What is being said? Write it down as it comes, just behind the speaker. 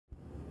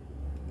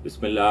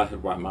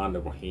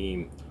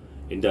Bismillahir-Rahmanir-Rahim.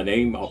 In the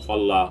name of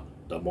Allah,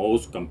 the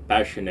most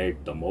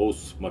compassionate, the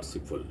most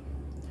merciful.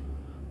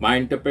 My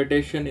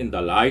interpretation in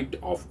the light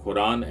of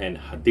Quran and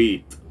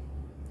Hadith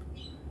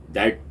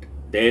that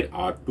there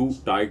are two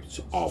types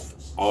of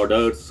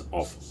orders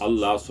of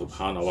Allah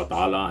subhanahu wa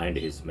ta'ala and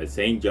His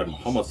Messenger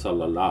Muhammad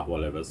sallallahu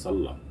alaihi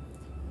wasallam.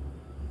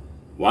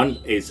 One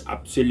is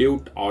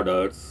absolute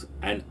orders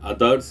and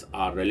others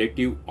are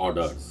relative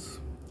orders.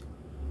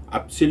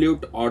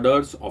 Absolute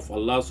orders of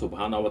Allah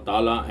subhanahu wa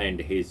ta'ala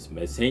and His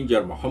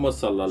Messenger Muhammad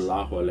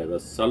sallallahu alaihi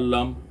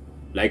wasallam,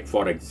 like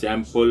for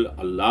example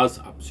Allah's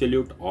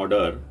absolute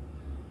order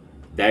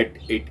that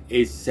it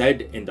is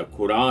said in the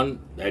Quran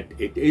that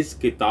it is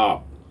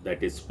kitab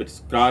that is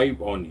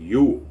prescribed on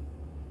you,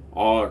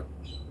 or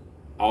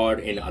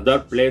in other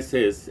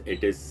places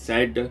it is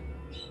said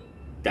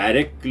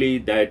directly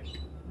that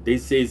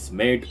this is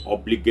made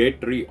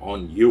obligatory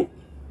on you,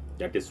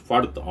 that is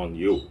fard on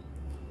you,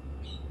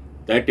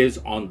 that is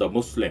on the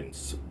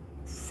Muslims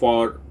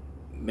for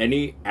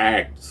many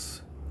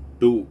acts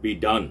to be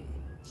done.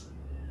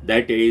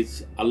 That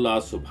is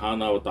Allah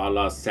subhanahu wa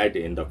ta'ala said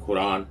in the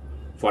Quran,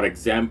 for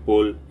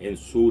example in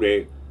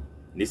Surah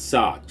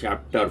Nisa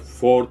chapter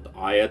 4th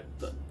ayat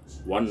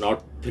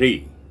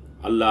 103,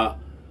 Allah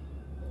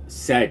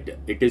said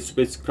it is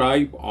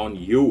prescribed on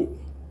you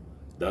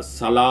the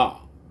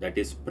salah, that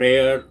is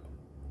prayer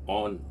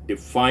on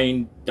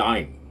defined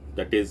time,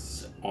 that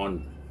is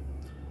on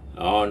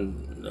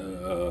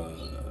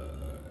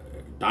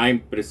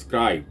time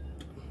prescribed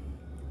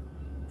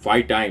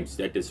 5 times,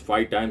 that is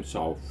 5 times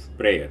of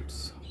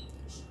prayers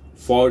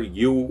for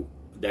you,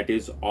 that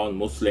is on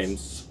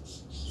Muslims.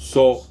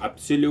 So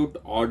absolute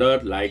order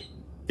like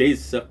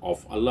this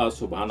of Allah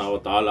subhanahu wa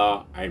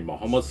ta'ala and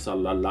Muhammad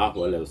sallallahu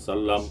alaihi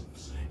wasallam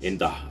in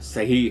the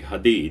Sahih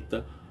Hadith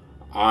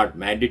are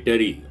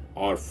mandatory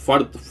or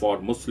fard for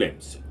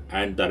Muslims,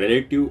 and the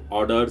relative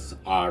orders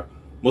are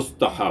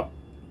Mustahabb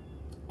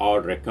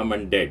or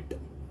recommended,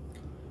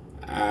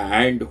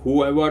 and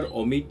whoever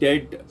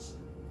omitted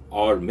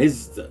or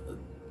missed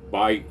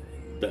the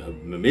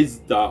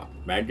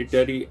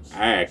mandatory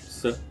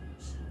acts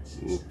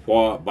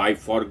by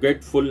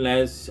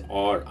forgetfulness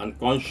or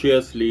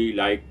unconsciously,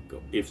 like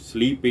if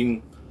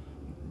sleeping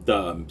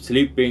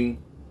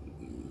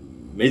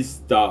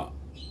missed the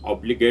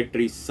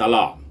obligatory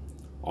salah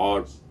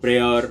or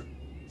prayer,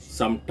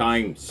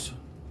 sometimes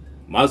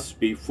must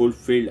be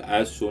fulfilled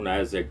as soon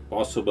as it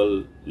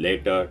possible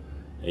later,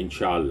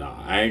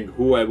 inshallah. And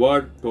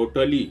whoever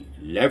totally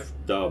left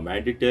the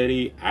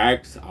mandatory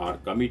acts are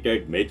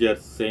committed major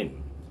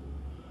sin,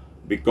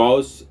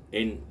 because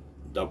in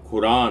the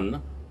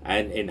Quran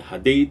and in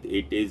Hadith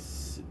it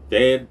is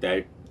there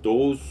that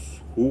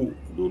those who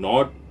do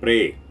not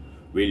pray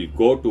will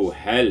go to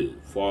hell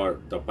for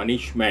the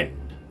punishment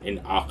in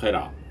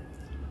Akhirah.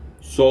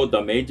 So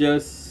the major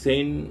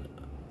sins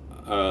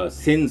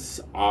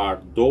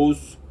are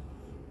those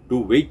to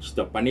which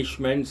the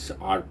punishments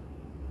are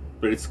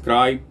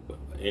prescribed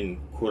in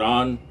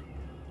Quran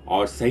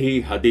or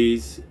Sahih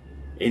Hadith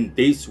in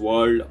this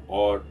world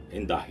or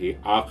in the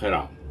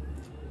Akhirah,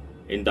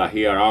 in the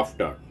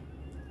hereafter.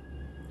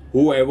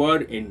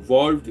 Whoever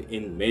involved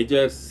in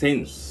major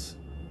sins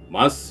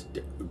must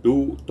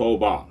do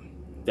tawbah,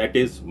 that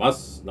is,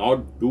 must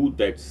not do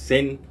that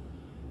sin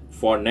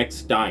for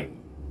next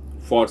time,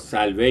 for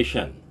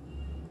salvation,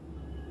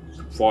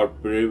 for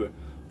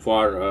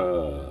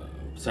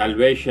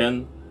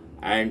salvation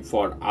and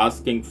for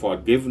asking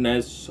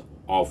forgiveness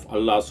of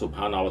Allah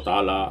subhanahu wa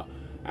ta'ala.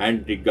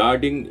 And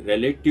regarding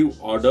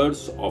relative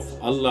orders of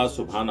Allah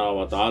subhanahu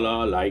wa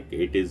ta'ala, like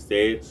it is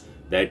there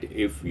that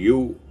if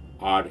you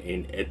are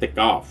in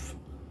itikaf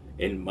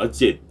in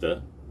masjid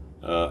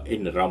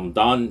in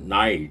Ramadan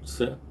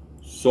nights,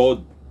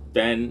 so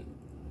then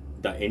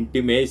the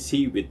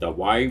intimacy with the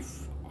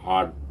wife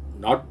are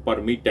not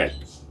permitted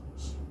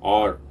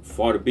or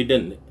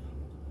forbidden.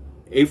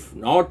 If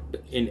not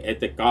in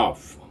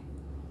itikaf,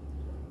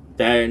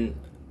 then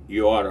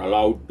you are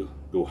allowed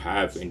to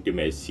have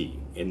intimacy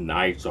in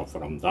nights of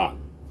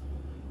Ramadan.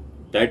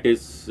 That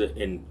is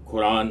in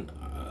Quran.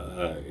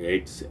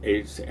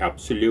 It's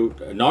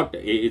absolute, not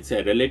it's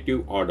a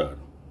relative order.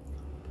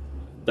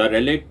 The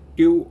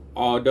relative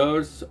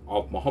orders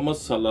of Muhammad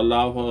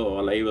sallallahu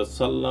alaihi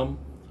wasallam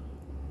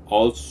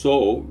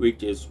also,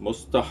 which is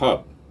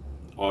mustahab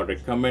or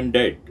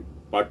recommended,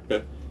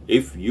 but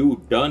if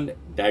you done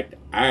that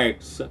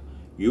acts,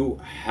 you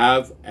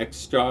have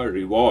extra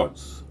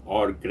rewards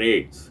or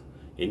grades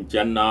in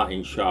Jannah,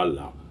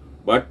 inshallah.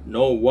 But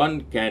no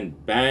one can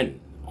ban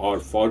or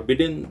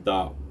forbidden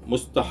the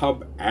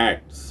mustahab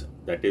acts,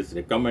 that is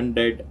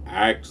recommended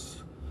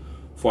acts.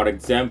 For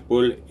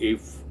example,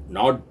 if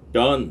not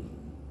done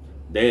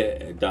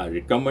the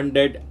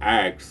recommended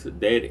acts,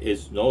 there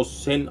is no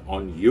sin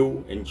on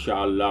you,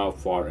 inshallah.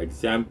 For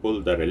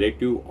example, the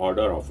relative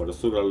order of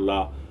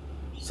Rasulullah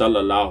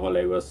sallallahu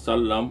alaihi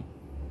wasallam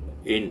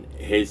in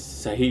his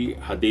Sahih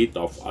Hadith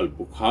of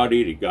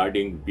Al-Bukhari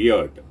regarding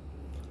beard.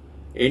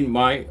 In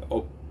my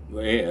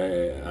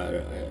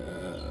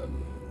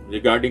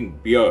regarding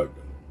beard,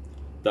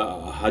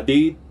 The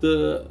hadith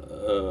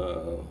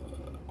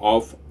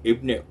of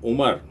Ibn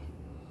Umar,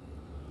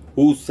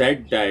 who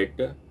said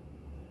that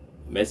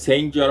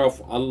Messenger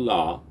of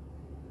Allah,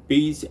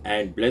 peace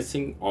and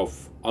blessing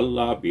of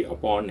Allah be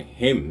upon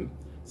him,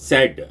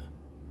 said,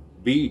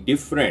 be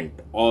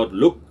different or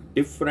look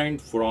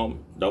different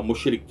from the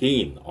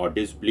mushrikeen or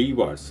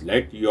disbelievers.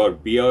 Let your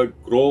beard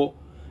grow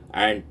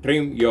and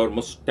trim your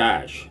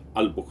mustache.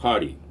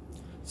 Al-Bukhari.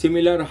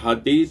 Similar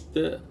hadith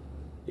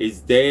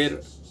is there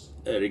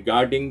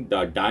regarding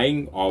the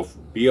dyeing of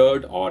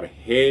beard or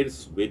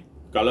hairs with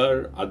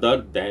color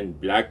other than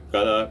black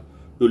color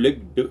to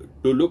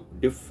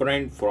look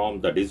different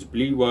from the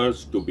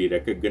disbelievers, to be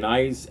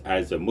recognized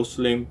as a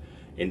Muslim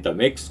in the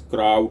mixed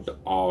crowd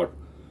of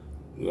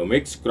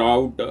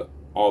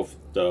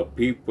the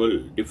people,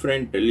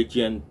 different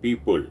religion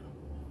people.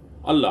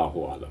 Allahu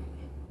Alam.